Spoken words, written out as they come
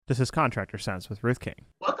This is Contractor Sense with Ruth King.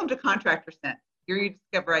 Welcome to Contractor Sense. Here you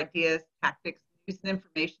discover ideas, tactics, news, and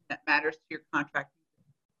information that matters to your contracting.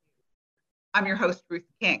 I'm your host, Ruth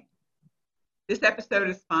King. This episode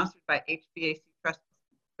is sponsored by HVAC Trust.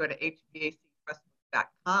 Go to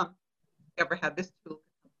hvactrust.com to discover how this tool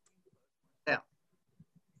can help you sell.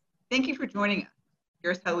 Thank you for joining us.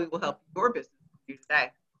 Here's how we will help your business do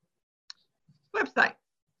today. Website,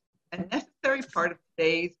 a necessary part of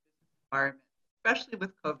today's business environment, especially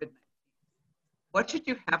with COVID-19. What should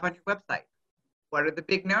you have on your website? What are the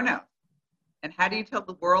big no-nos? And how do you tell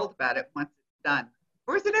the world about it once it's done?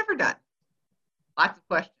 Or is it ever done? Lots of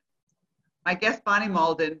questions. My guest, Bonnie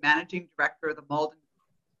Malden, Managing Director of the Malden Group,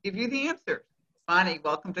 will give you the answers. Bonnie,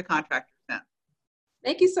 welcome to Contractor Sense.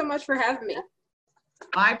 Thank you so much for having me.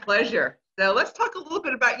 My pleasure. So let's talk a little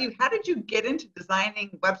bit about you. How did you get into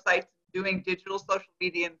designing websites, doing digital social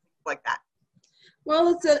media and things like that? Well,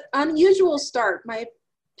 it's an unusual start. My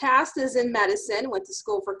past is in medicine, went to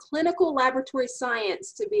school for clinical laboratory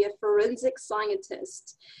science to be a forensic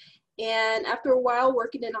scientist. And after a while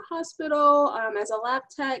working in a hospital as a lab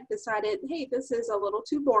tech, decided, hey, this is a little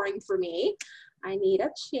too boring for me. I need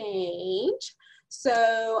a change.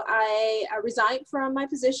 So I resigned from my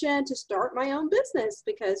position to start my own business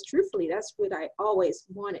because truthfully, that's what I always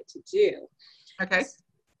wanted to do. Okay.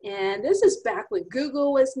 And this is back when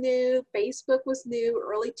Google was new, Facebook was new,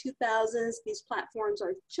 early 2000s. These platforms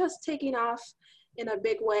are just taking off in a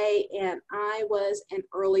big way, and I was an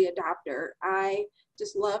early adopter. I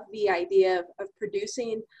just love the idea of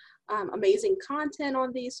producing amazing content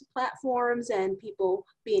on these platforms and people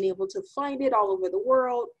being able to find it all over the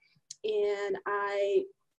world. And I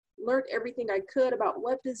learned everything I could about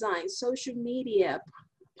web design, social media,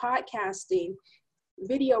 podcasting,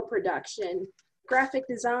 video production, graphic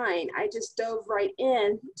design. I just dove right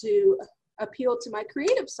in to appeal to my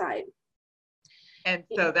creative side. And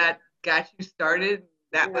so that got you started.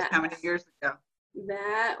 That was how many years ago?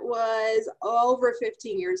 That was over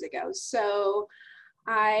 15 years ago. So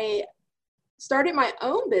I started my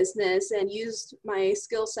own business and used my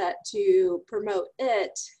skill set to promote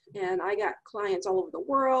it. And I got clients all over the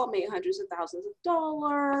world, made hundreds of thousands of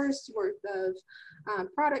dollars worth of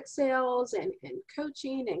product sales and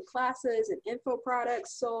coaching and classes and info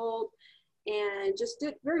products sold, and just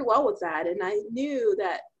did very well with that. And I knew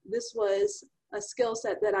that this was a skill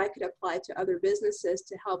set that I could apply to other businesses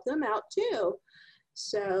to help them out too.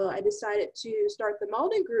 So I decided to start the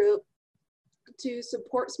Malden Group to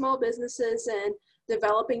support small businesses and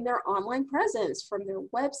developing their online presence, from their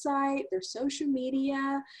website, their social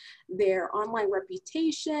media, their online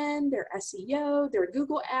reputation, their SEO, their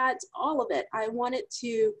Google ads, all of it. I wanted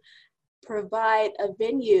to provide a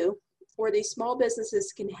venue where these small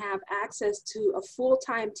businesses can have access to a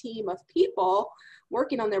full-time team of people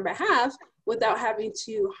working on their behalf without having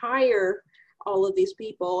to hire all of these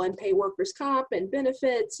people and pay workers' comp and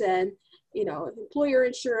benefits and, you know, employer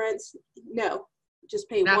insurance. No, just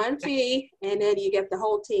pay one fee and then you get the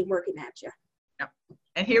whole team working at you. Yep.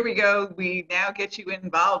 And here we go. We now get you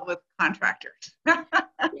involved with contractors.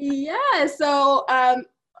 Yeah. So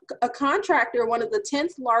a contractor, one of the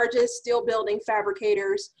 10th largest steel building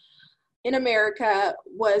fabricators in America,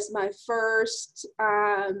 was my first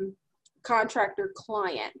contractor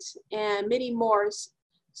client, and many more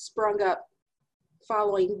sprung up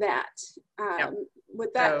following that. Yep.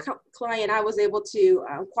 With that client, I was able to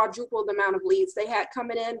quadruple the amount of leads they had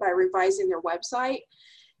coming in by revising their website.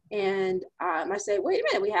 And I said, wait a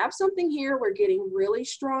minute, we have something here. We're getting really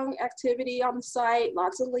strong activity on the site,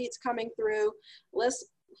 lots of leads coming through. Let's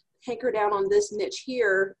hanker down on this niche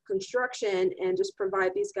here, construction, and just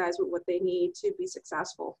provide these guys with what they need to be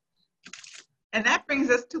successful. And that brings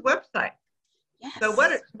us to website. Yes. So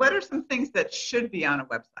what are some things that should be on a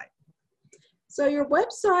website? So your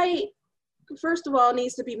website, first of all,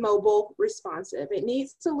 needs to be mobile responsive. It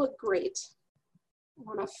needs to look great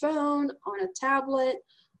on a phone, on a tablet,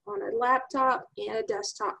 on a laptop, and a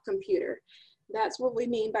desktop computer. That's what we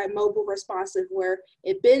mean by mobile responsive, where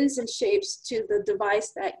it bends and shapes to the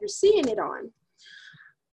device that you're seeing it on.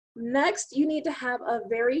 Next, you need to have a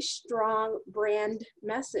very strong brand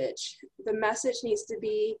message. The message needs to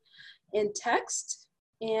be in text,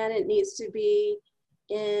 and it needs to be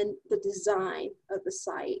in the design of the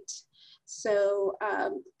site. So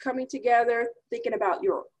coming together, thinking about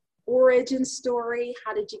your origin story.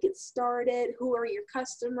 How did you get started? Who are your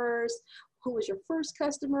customers? Who was your first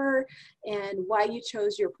customer, and why you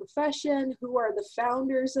chose your profession? Who are the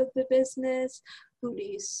founders of the business? Who do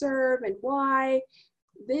you serve and why?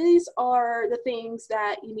 these are the things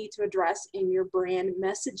that you need to address in your brand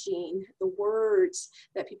messaging, the words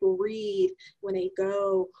that people read when they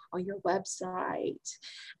go on your website.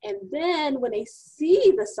 And then when they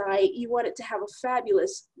see the site, you want it to have a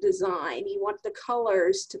fabulous design. You want the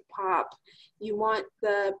colors to pop. You want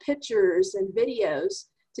the pictures and videos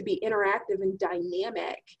to be interactive and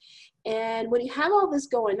dynamic. And when you have all this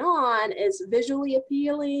going on, it's visually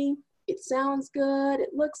appealing, it sounds good, it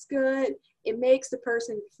looks good, it makes the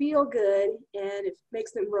person feel good, and it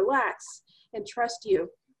makes them relax and trust you.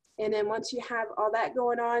 And then once you have all that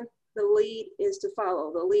going on, the lead is to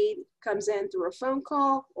follow. The lead comes in through a phone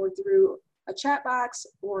call or through a chat box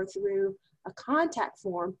or through a contact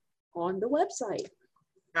form on the website.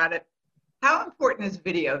 Got it. How important is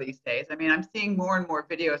video these days? I mean, I'm seeing more and more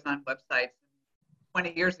videos on websites.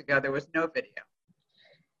 20 years ago, there was no video.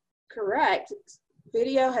 Correct.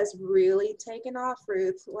 Video has really taken off,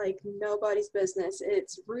 Ruth, like nobody's business.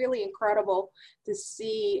 It's really incredible to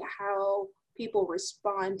see how people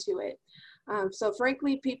respond to it. So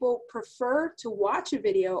frankly, people prefer to watch a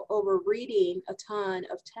video over reading a ton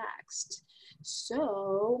of text.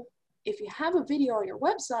 So if you have a video on your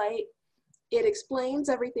website, it explains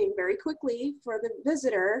everything very quickly for the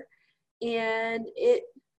visitor, and it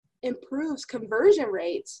improves conversion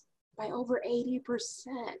rates by over 80%.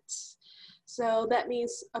 So that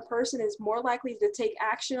means a person is more likely to take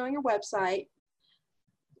action on your website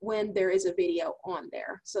when there is a video on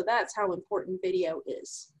there. So that's how important video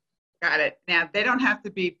is. Got it. Now, they don't have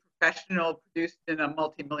to be professional, produced in a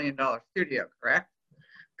multi-million-dollar studio, correct?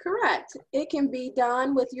 Correct. It can be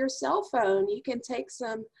done with your cell phone. You can take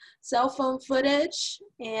some cell phone footage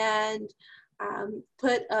and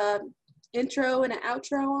put an intro and an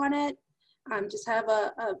outro on it. Just have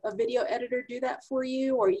a video editor do that for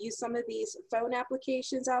you, or use some of these phone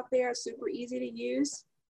applications out there, super easy to use,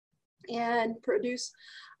 and produce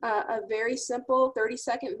a very simple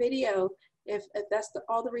 30-second video. If that's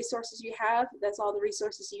all the resources you have, that's all the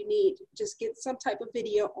resources you need. Just get some type of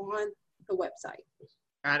video on the website.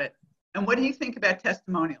 Got it. And what do you think about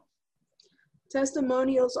testimonials?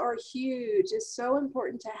 Testimonials are huge. It's so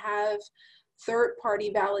important to have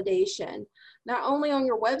third-party validation, not only on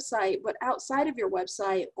your website, but outside of your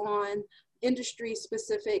website on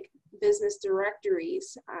industry-specific business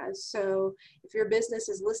directories. So if your business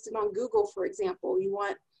is listed on Google, for example, you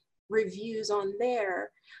want reviews on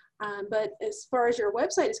there. But as far as your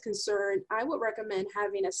website is concerned, I would recommend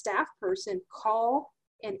having a staff person call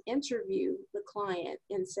and interview the client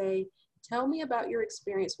and say, tell me about your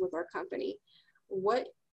experience with our company. What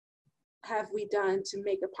have we done to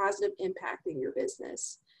make a positive impact in your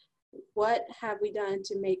business? What have we done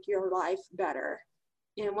to make your life better?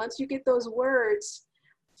 And once you get those words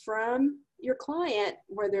from your client,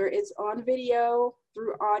 whether it's on video,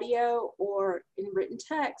 through audio, or in written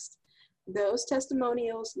text, those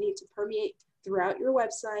testimonials need to permeate throughout your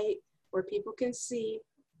website where people can see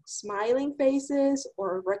smiling faces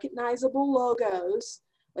or recognizable logos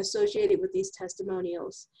associated with these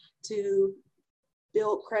testimonials to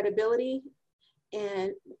build credibility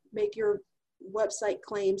and make your website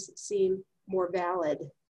claims seem more valid.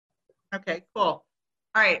 Okay, cool.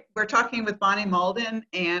 All right, we're talking with Bonnie Malden,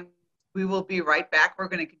 and we will be right back. We're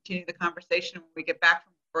going to continue the conversation. When we get back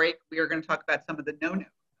from break, we are going to talk about some of the no-no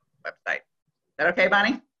website. Is that okay,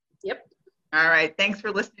 Bonnie? Yep. All right, thanks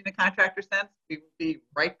for listening to Contractor Sense. We will be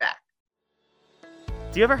right back.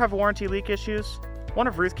 Do you ever have warranty leak issues? One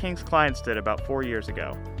of Ruth King's clients did about 4 years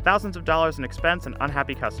ago. Thousands of dollars in expense and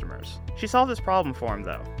unhappy customers. She solved this problem for him,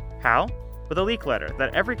 though. How? With a leak letter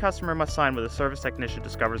that every customer must sign when a service technician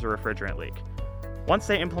discovers a refrigerant leak. Once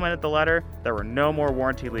they implemented the letter, there were no more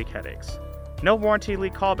warranty leak headaches. No warranty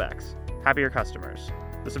leak callbacks. Happier customers.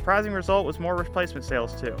 The surprising result was more replacement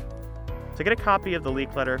sales, too. To get a copy of the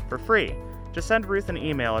leak letter for free, just send Ruth an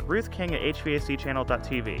email at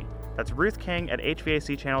ruthking@hvacchannel.tv. That's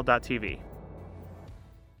ruthking@hvacchannel.tv.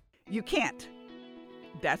 You can't.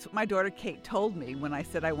 That's what my daughter Kate told me when I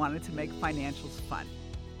said I wanted to make financials fun.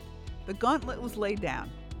 The gauntlet was laid down.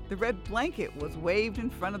 The red blanket was waved in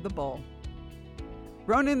front of the bowl.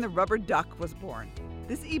 Ronan the Rubber Duck was born.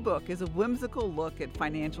 This ebook is a whimsical look at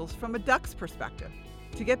financials from a duck's perspective.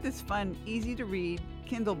 To get this fun, easy-to-read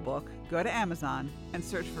Kindle book, go to Amazon and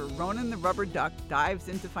search for Ronan the Rubber Duck Dives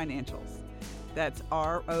into Financials. That's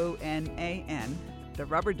R-O-N-A-N. The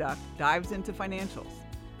Rubber Duck Dives into Financials.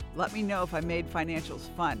 Let me know if I made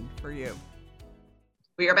financials fun for you.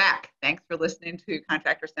 We are back. Thanks for listening to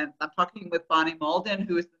Contractor Sense. I'm talking with Bonnie Malden,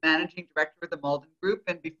 who is the managing director of the Malden Group.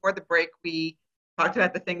 And before the break, we talked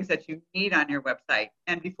about the things that you need on your website.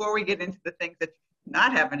 And before we get into the things that you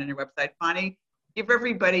not have on your website, Bonnie, give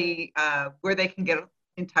everybody where they can get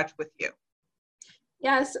in touch with you?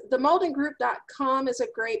 Yes, themalldengroup.com is a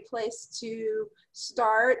great place to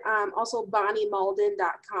start. Also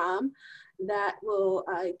bonniemalden.com. That will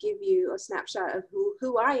give you a snapshot of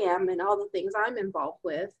who I am and all the things I'm involved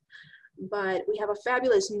with. But we have a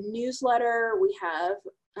fabulous newsletter. We have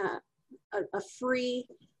a free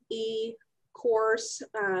e-course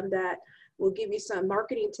that will give you some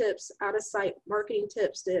marketing tips, out-of-site marketing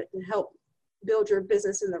tips to help build your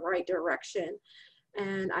business in the right direction.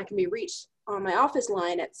 And I can be reached on my office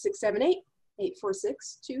line at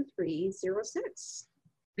 678-846-2306.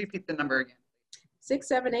 Repeat the number again.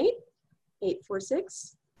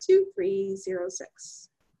 678-846-2306.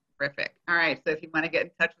 Terrific. All right. So if you want to get in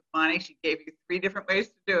touch with Bonnie, she gave you 3 different ways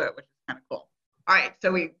to do it, which is kind of cool. All right.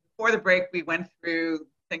 So before the break, we went through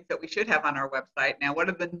things that we should have on our website. Now, what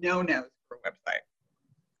are the no-nos for a website?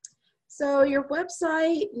 So your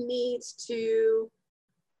website needs to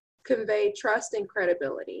convey trust and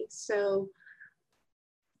credibility. So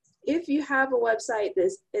if you have a website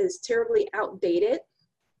that is terribly outdated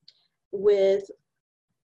with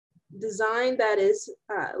design that is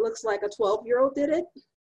looks like a 12-year-old did it,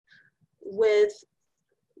 with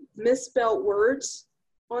misspelled words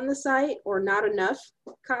on the site or not enough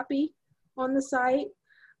copy on the site,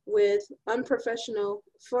 with unprofessional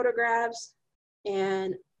photographs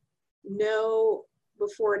and no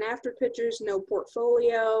before and after pictures, no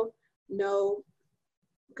portfolio, no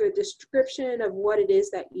good description of what it is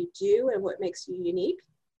that you do and what makes you unique.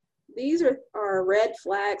 These are red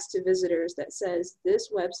flags to visitors that says this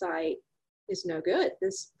website is no good.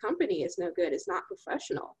 This company is no good. It's not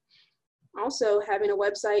professional. Also, having a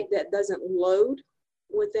website that doesn't load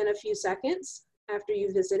within a few seconds after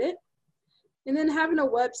you visit it. And then having a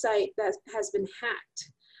website that has been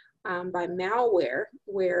hacked by malware,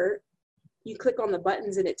 where you click on the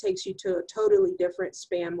buttons and it takes you to a totally different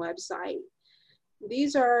spam website.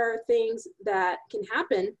 These are things that can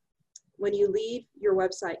happen when you leave your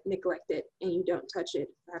website neglected and you don't touch it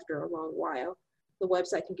after a long while. The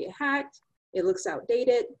website can get hacked, it looks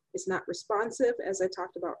outdated, it's not responsive, as I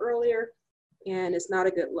talked about earlier, and it's not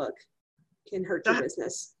a good look. Can hurt your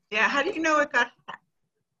business. Yeah, how do you know it got hacked?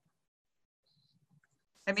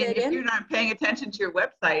 I mean, if you're not paying attention to your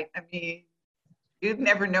website, I mean, you'd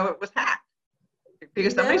never know it was hacked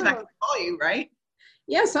because somebody's not going to call you, right?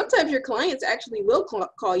 Yeah, sometimes your clients actually will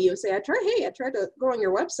call you and say, I tried to go on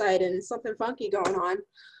your website and something funky going on.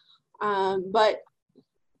 But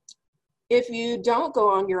if you don't go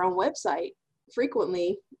on your own website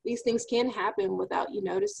frequently, these things can happen without you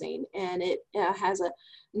noticing, and it has a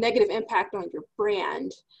negative impact on your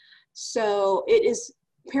brand. So it is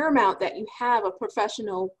paramount that you have a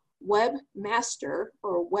professional webmaster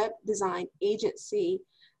or web design agency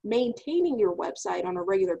maintaining your website on a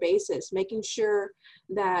regular basis, making sure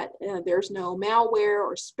that there's no malware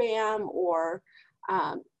or spam or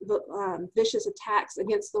vicious attacks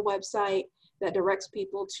against the website that directs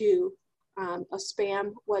people to a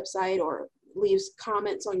spam website or leaves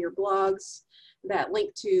comments on your blogs that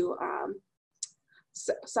link to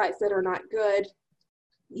sites that are not good.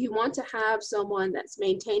 You want to have someone that's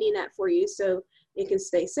maintaining that for you so it can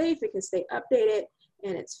stay safe, it can stay updated,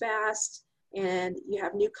 and it's fast, and you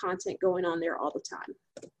have new content going on there all the time.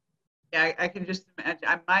 Yeah, I can just imagine.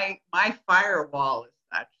 My firewall is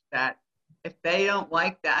such that if they don't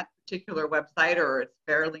like that particular website or it's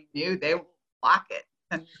fairly new, they will block it.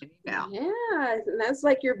 Send me an email. Yeah, and that's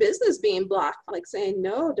like your business being blocked, like saying,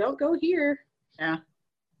 no, don't go here. Yeah.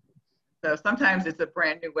 So sometimes it's a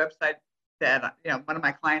brand new website that one of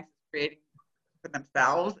my clients is creating for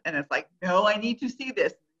themselves, and it's like, no, I need to see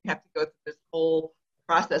this. You have to go through this whole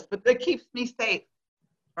process, but that keeps me safe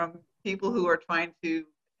from people who are trying to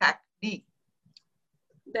attack me.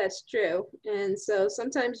 That's true. And so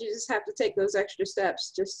sometimes you just have to take those extra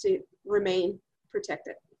steps just to remain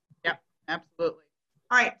protected. Yep, absolutely.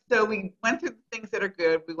 All right, so we went through the things that are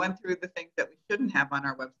good. We went through the things that we shouldn't have on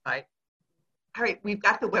our website. All right, we've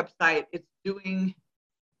got the website. It's doing,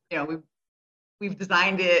 we've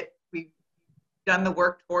designed it. We've done the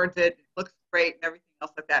work towards it. It looks great and everything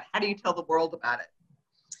else like that. How do you tell the world about it?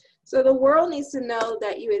 So the world needs to know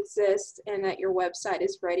that you exist and that your website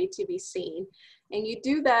is ready to be seen. And you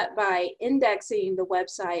do that by indexing the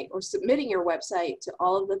website or submitting your website to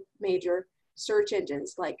all of the major search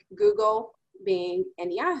engines like Google, Bing,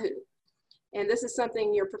 and Yahoo. And this is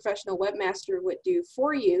something your professional webmaster would do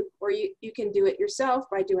for you, or you can do it yourself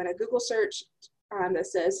by doing a Google search that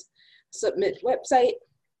says submit website,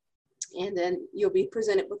 and then you'll be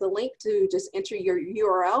presented with a link to just enter your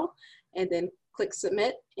URL and then click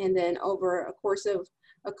submit. And then over a course of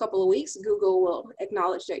a couple of weeks, Google will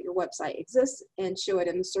acknowledge that your website exists and show it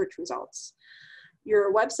in the search results.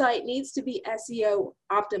 Your website needs to be SEO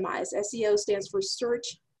optimized. SEO stands for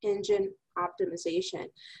search engine optimization.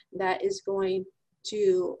 That is going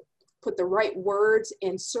to put the right words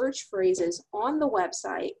and search phrases on the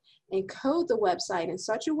website and code the website in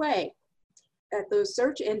such a way that those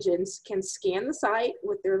search engines can scan the site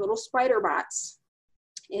with their little spider bots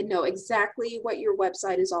and know exactly what your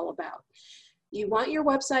website is all about. You want your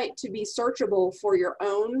website to be searchable for your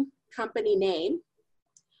own company name.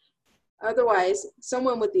 Otherwise,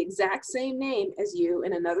 someone with the exact same name as you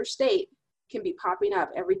in another state can be popping up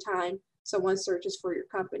every time someone searches for your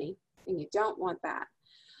company, and you don't want that.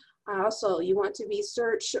 Also, you want to be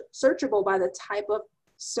searchable by the type of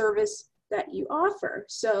service that you offer.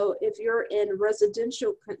 So if you're in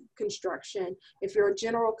residential construction, if you're a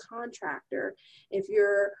general contractor, if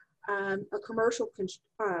you're a commercial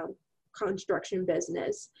construction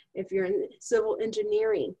business, if you're in civil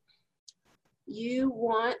engineering, you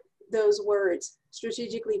want those words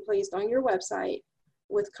strategically placed on your website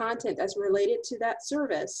with content that's related to that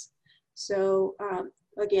service. So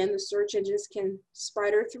again, the search engines can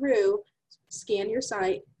spider through, scan your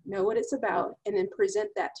site, know what it's about, and then present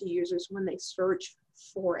that to users when they search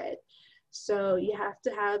for it. So you have to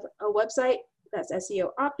have a website that's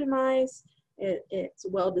SEO optimized, it's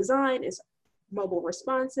well designed, it's mobile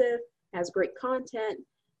responsive, has great content.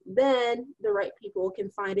 Then the right people can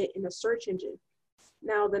find it in the search engine.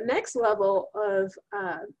 Now the next level of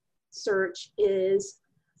search is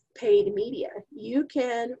paid media. You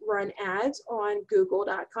can run ads on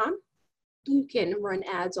Google.com. You can run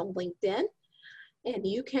ads on LinkedIn. And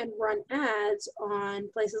you can run ads on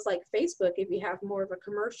places like Facebook if you have more of a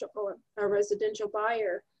commercial or a residential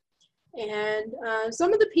buyer. And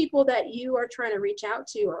some of the people that you are trying to reach out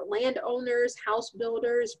to are landowners, house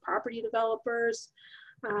builders, property developers,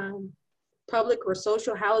 public or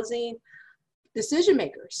social housing decision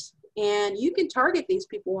makers. And you can target these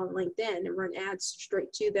people on LinkedIn and run ads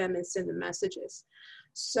straight to them and send them messages.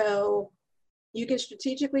 So you can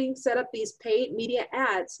strategically set up these paid media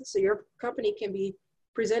ads so your company can be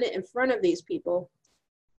presented in front of these people,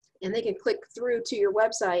 and they can click through to your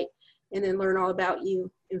website and then learn all about you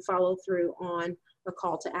and follow through on a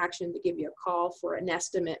call to action to give you a call for an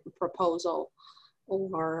estimate, proposal,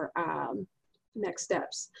 or next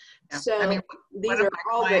steps. Yeah. So I mean, these are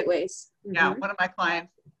all great ways. Yeah, one of my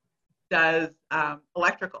clients does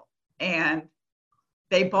electrical, and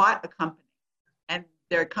they bought a company, and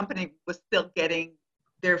their company was still getting,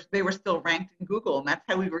 they were still ranked in Google, and that's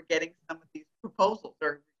how we were getting some of these proposals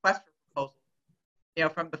or requests for proposals. You know,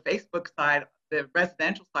 from the Facebook side, the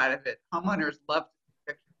residential side of it, homeowners love to see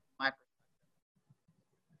pictures from my perspective.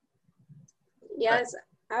 Yes,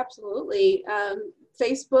 absolutely.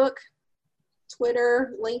 Facebook,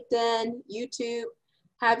 Twitter, LinkedIn, YouTube,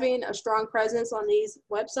 having a strong presence on these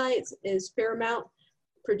websites is paramount.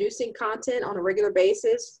 Producing content on a regular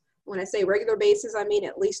basis. When I say regular basis, I mean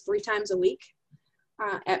at least 3 times a week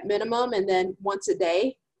at minimum, and then once a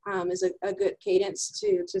day is a good cadence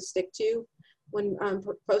to stick to when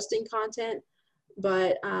posting content.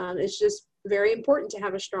 But it's just very important to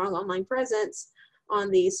have a strong online presence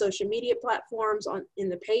on the social media platforms, in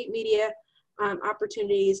the paid media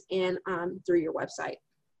opportunities, and through your website.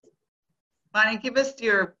 Bonnie, give us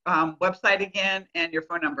your website again and your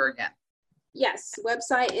phone number again. Yes,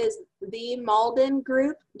 website is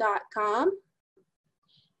themaldengroup.com,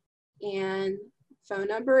 and phone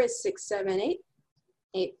number is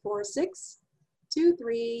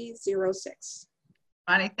 678-846-2306.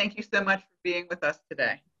 Bonnie, thank you so much for being with us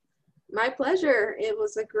today. My pleasure. It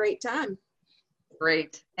was a great time.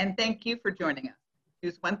 Great. And thank you for joining us.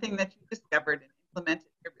 Choose one thing that you discovered and implement it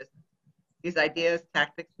in your business. These ideas,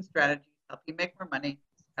 tactics, and strategies help you make more money,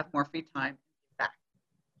 have more free time, and give back.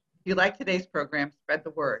 If you like today's program, spread the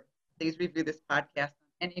word. Please review this podcast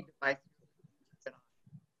on any device you're on.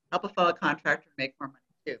 Help a fellow contractor make more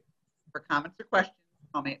money too. For comments or questions,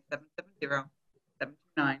 call me at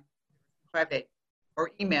 770-729-0258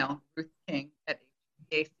 or email Ruth King at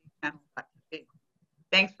hbacchannel.tv.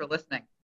 Thanks for listening.